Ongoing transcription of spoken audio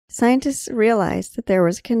Scientists realized that there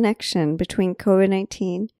was a connection between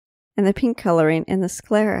COVID-19 and the pink coloring in the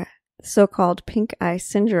sclera, the so-called pink eye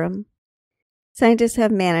syndrome. Scientists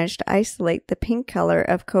have managed to isolate the pink color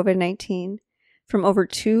of COVID-19 from over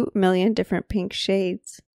 2 million different pink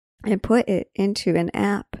shades and put it into an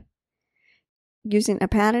app. Using a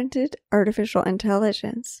patented artificial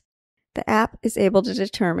intelligence, the app is able to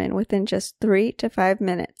determine within just 3 to 5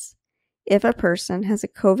 minutes if a person has a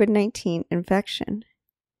COVID-19 infection.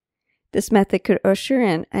 This method could usher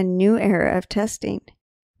in a new era of testing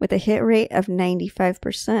with a hit rate of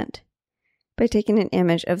 95% by taking an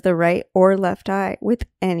image of the right or left eye with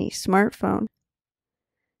any smartphone.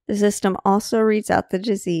 The system also reads out the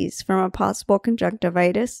disease from a possible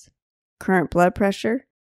conjunctivitis, current blood pressure,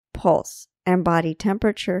 pulse, and body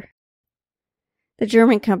temperature. The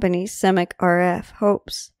German company CEMIC RF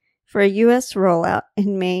hopes for a U.S. rollout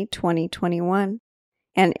in May 2021,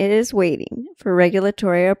 and it is waiting for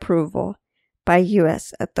regulatory approval by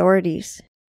U.S. authorities.